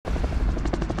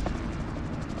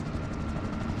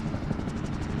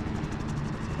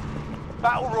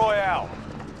Battle Royale.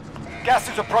 Gas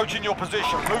is approaching your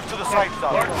position. Move to the safe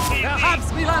zone.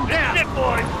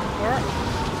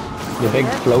 The big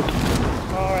float.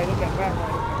 Alright, look at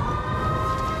that.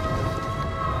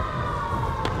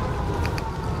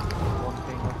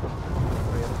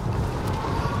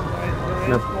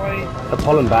 They're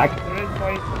pulling back. There is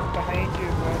boys behind you.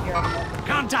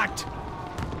 Contact!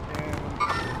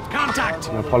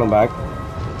 Contact! They're pulling back.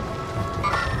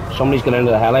 Somebody's got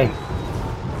into the heli.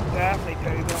 Definitely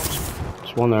two.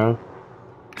 There's one there.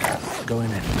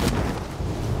 Going in.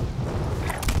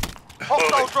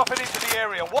 Hostile dropping into the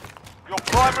area. What? Your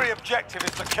primary objective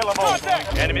is to kill them all.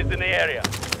 Enemies in the area.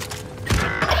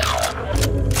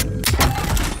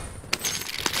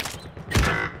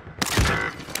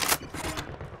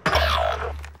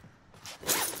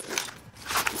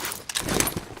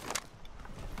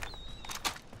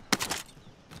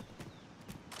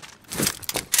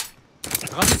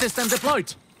 Rocket system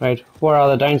deployed. Right, where are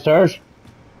they? Downstairs?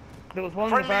 There was one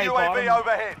in the Friendly very UAV bottom.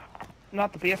 overhead.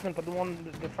 Not the basement, but the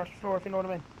one, the first floor, if you know what I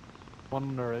mean. One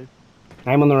on the roof.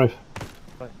 I'm on the roof.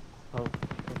 Right. Oh,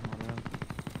 doesn't matter.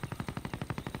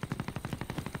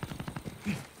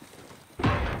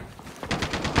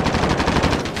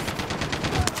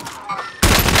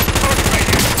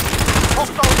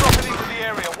 Hostile dropping into the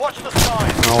area. Watch the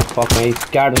signs. Oh, fuck me.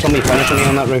 Guard, there's somebody finishing me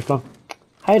on that roof, though.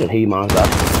 How did he manage that?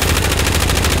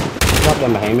 Drop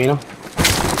them behind me, you know?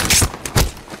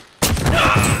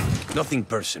 Nothing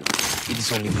personal. It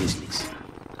is only business.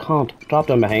 Can't. Drop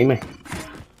them behind me.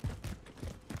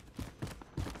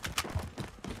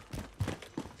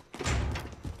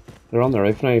 They're on the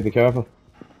roof now, be careful.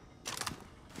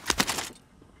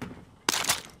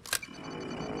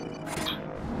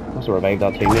 Must have revived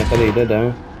that teammate that he did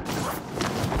there.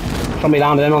 Somebody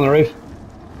landed in on the roof.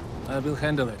 I will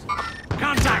handle it.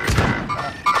 Contact!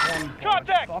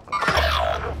 Contact!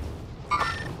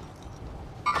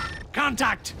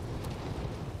 Contact!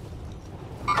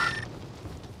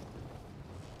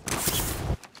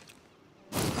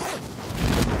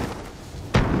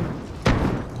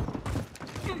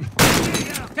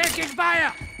 Taking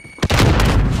fire!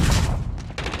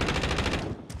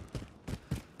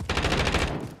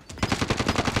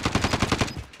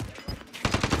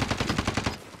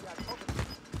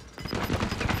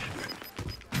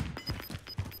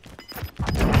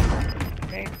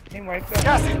 Team wiped out.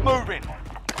 Gas is moving.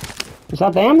 Is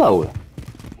that them though?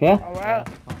 Yeah? Oh well.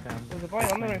 Okay. There's a boy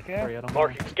on the roof, Three yeah. of them.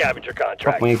 Marking scavenger Fuck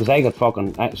contract. me, because I got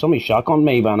fucking... somebody shotgunned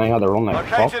me, but I had to run like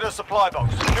fuck. Located a supply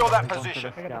box. Secure that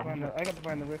position. I got to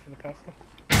find the roof of the castle.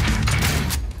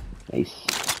 Nice.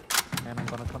 And I'm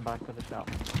gonna come back to the shop.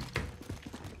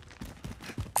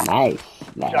 Nice.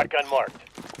 Nice. Shotgun marked.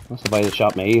 That's the boy that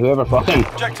shot me. Whoever fucking...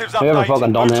 Objectives Whoever updated.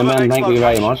 fucking done Move to him, the man, next thank you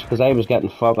very location. much, because I was getting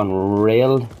fucking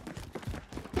railed.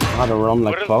 I had to run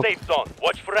like We're in fuck. safe zone.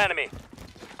 Watch for enemy.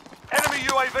 Enemy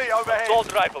UAV overhead.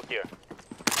 Assault rifle here.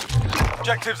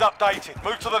 Objectives updated.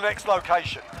 Move to the next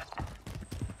location.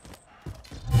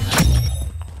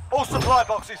 All supply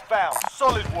boxes found.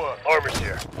 Solid work. Armor's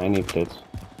here. I need plates.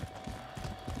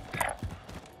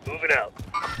 Moving out.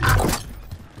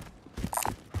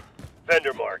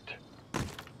 Vendor marked.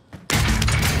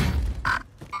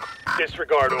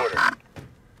 Disregard order.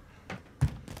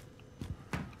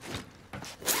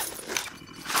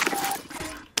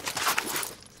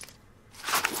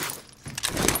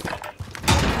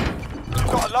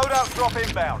 Got a loadout drop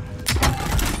inbound.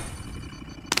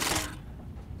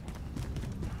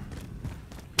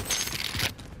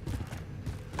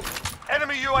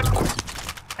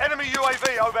 Enemy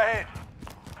UAV overhead.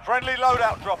 Friendly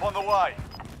loadout drop on the way.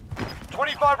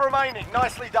 25 remaining.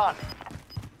 Nicely done.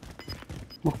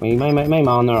 Fuck me, my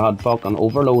man there had fucking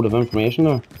overload of information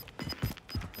there.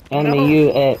 Enemy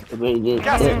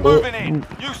Gas is moving in.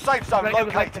 New safe zone Like it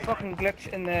was like the located. fucking glitch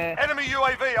in the... Enemy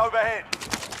UAV overhead.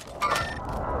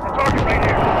 Target right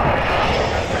here.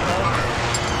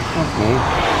 Fuck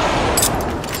me.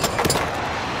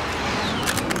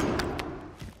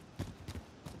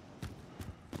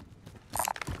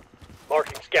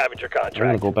 Marking scavenger I'm gonna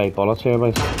contract. go buy bullets here,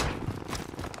 boys.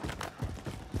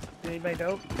 Anybody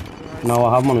dope? No,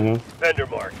 I have one in here. Vendor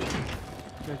marked.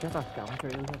 Yeah, get that scavenger,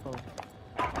 isn't it, though?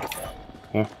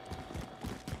 Here.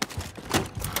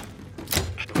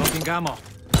 Blocking ammo.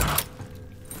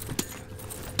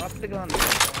 What's the gun?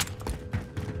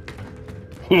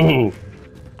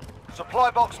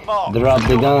 Supply box marked. Drop the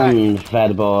Secure gun,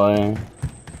 fat boy.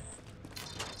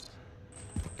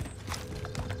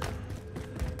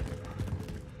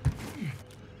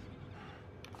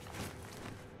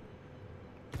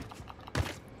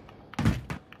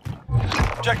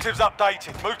 Objectives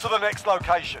updated. Move to the next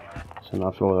location. It's on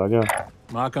that floor there, girl.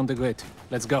 Mark on the grid.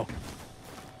 Let's go.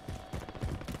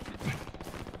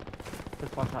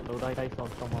 Just watch that loadout. I saw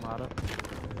someone at it.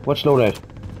 Which loadout?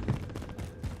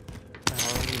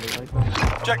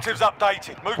 Objectives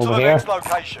updated. Move to Over the here. next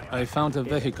location. I found a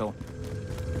vehicle.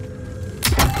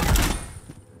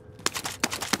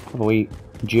 Have we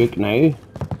Duke now?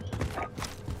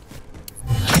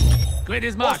 Grid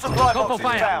is All marked. supply Go for boxes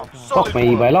fire. down. Fuck Solid me,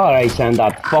 work. well alright, send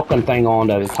that fucking thing on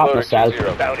to the top of the cell.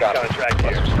 Bounty contract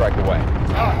here. Strike away.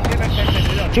 Oh, give it,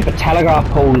 do that. Stupid telegraph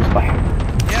poles, but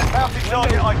Bounty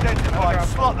target identified.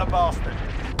 Slot the bastard.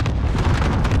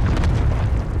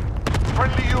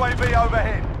 Friendly UAV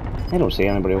overhead. I don't see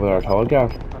anybody over there at all,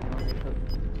 Gareth.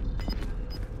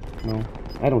 No,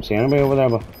 I don't see anybody over there,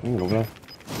 but I'm over there.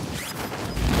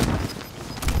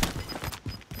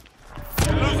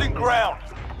 You're losing ground.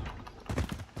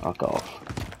 Fuck off.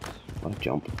 What a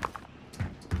jump.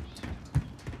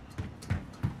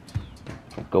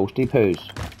 For ghosty poos.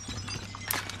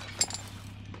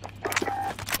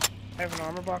 I have an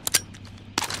armor box.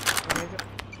 Where is it?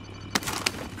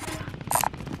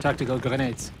 Tactical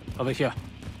grenades. Over here.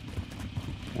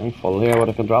 I'm full here, what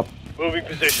I can drop. Moving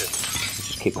position.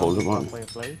 Just keep hold of one. Way of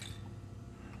play.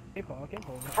 Keep holding.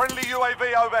 Friendly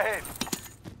UAV overhead.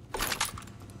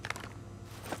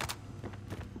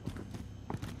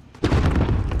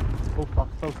 Oh fuck,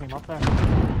 so came up there.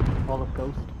 All of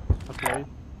ghost. That's low.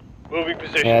 Moving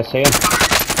position. Yeah, I see him.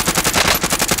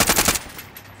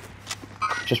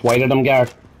 Just waited him,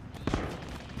 Gareth.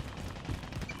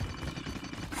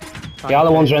 The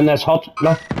other ones are in this hut,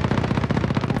 look.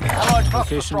 Allied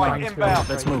cluster Location strike marked. inbound.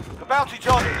 Let's move. The bounty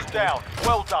target is down.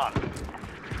 Well done.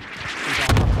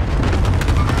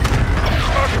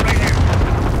 Target right here.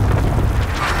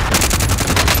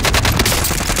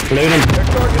 Loot him. They're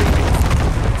targeting me.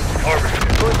 Harvard,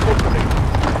 first opening.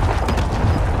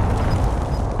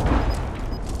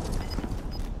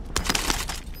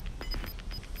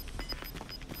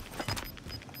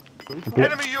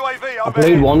 Enemy UAV I bleed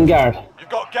overhead. one, Gareth. You've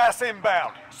got gas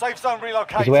inbound. Safe zone He's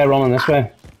relocated. away running this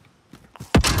way.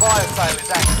 Fire sale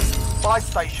is active. Buy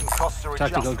station costs are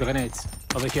Tactical adjusted. grenades.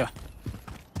 Over here.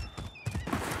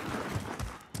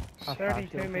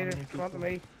 32 meters in front of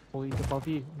me. Oh, he's above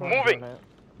you. Moving.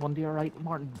 One to your right,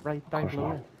 Martin. Right down Course below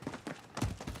not. you.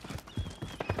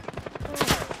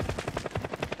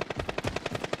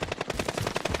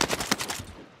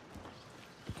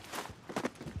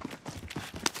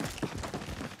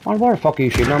 Martin, where the fuck are you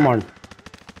shooting at, Martin?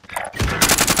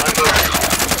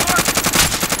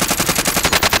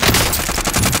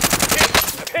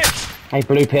 I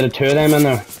blue pitted two of them in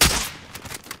there. On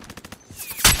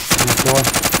the floor.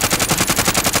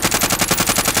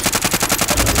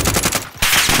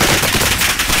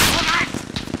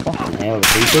 Fucking hell,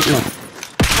 the beast shooting them.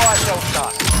 Fire sale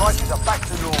done. Prices are back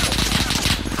to normal.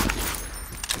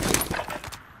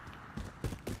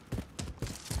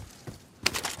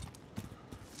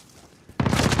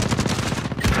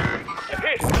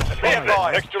 Be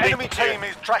advised, Extra enemy vehicle here. team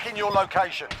is tracking your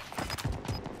location.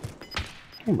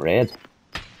 I'm red.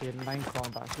 He had 9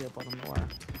 crawling back here, but I'm nowhere.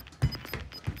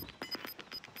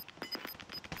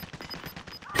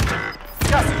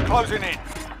 Gas is closing in.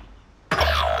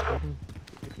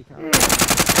 If you can.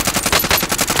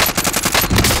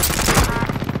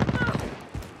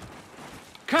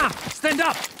 Come! Stand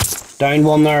up! Down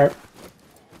one there.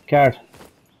 Card.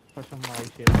 Push him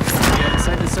right here. Yeah,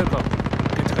 inside the circle.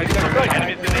 Get ready for Right, impact.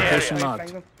 enemies in the area. Location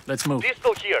marked. Let's move.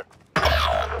 Pistol here.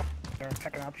 They're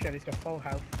picking up shit. He's got full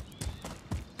health.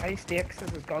 High stakes.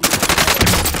 This is gun.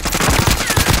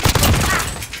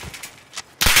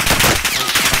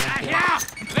 Yeah!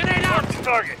 Grenade out! Mark the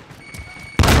target.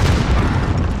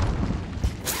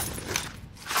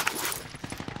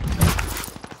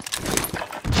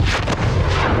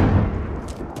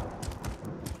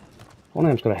 One of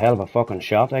them's got a hell of a fucking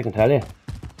shot, I can tell you.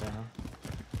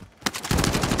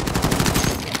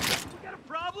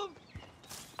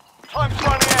 Time's running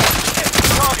out. Get to the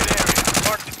target area.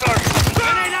 Mark the target.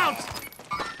 Grenade out!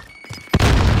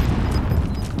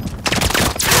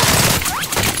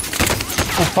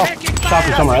 Oh fuck, shot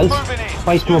from somewhere else. Moving in.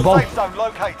 Twice from New above. safe zone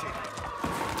located.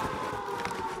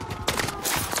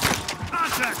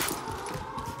 Contact!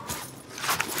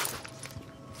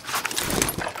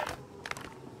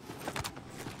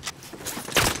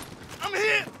 I'm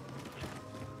here!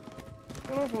 I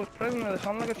don't know if it was prison or the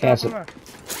something like Yes, that. it-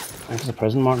 This is a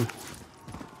prison, Martin.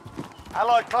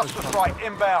 Allied cluster strike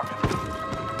inbound.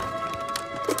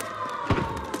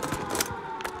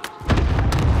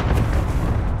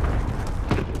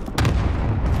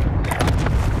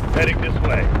 Heading this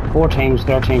way. 4 teams,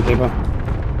 13 people.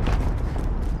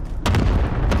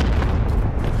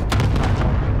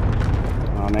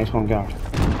 nice one, guard.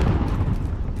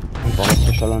 Bullets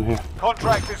are still in here.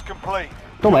 Contract is complete.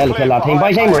 Don't well kill that team.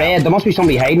 Boys, I'm red. There must be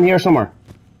somebody hiding here somewhere.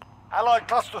 Allied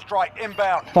cluster strike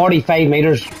inbound. 45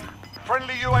 metres.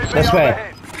 Friendly UAV This way.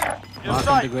 overhead. You're Mark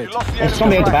on the safe. grid. You lost the There's enemy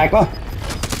somebody at the track. back, look.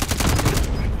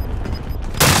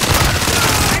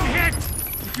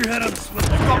 Keep your head on the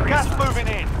swivel. You've got gas moving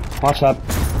in. Watch that.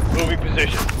 Moving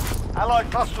position.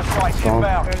 Allied cluster strike Gone.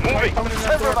 inbound. Moving.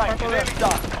 10 remain. You're nearly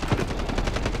done.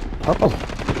 Purple.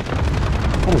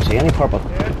 I don't see any purple.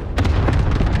 Yeah.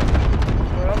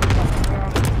 We're all fucking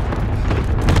around.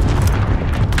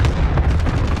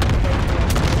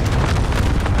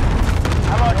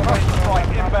 Allied cluster strike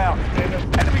inbound.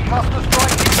 Enemy cluster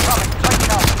strike incoming. Take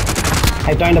cover.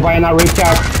 Head down to buying that roof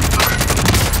guard.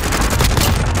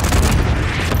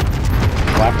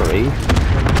 Blackery.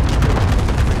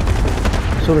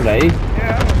 So did I.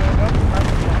 Yeah,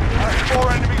 Only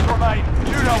 4 enemies remain.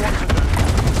 You know what to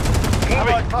do.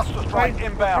 Allied cluster strike right,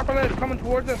 inbound. purple is coming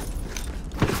towards us.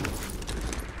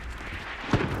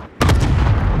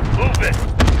 Move it.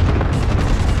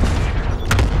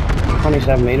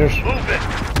 27 metres. Move it.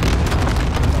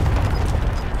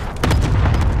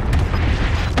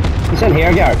 He's in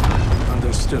here, guard.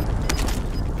 Understood.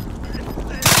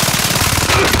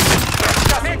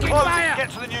 Gas is closing. Get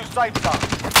to the new safe zone.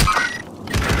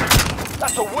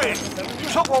 That's a win. You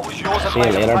took what was yours and See you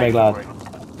made a later, play big for lad. it.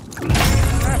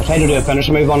 I tried to do a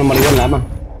finisher move on him, but he wouldn't let me.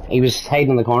 He was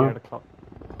hiding in the Yeah, corner.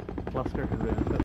 the cluster is ruined.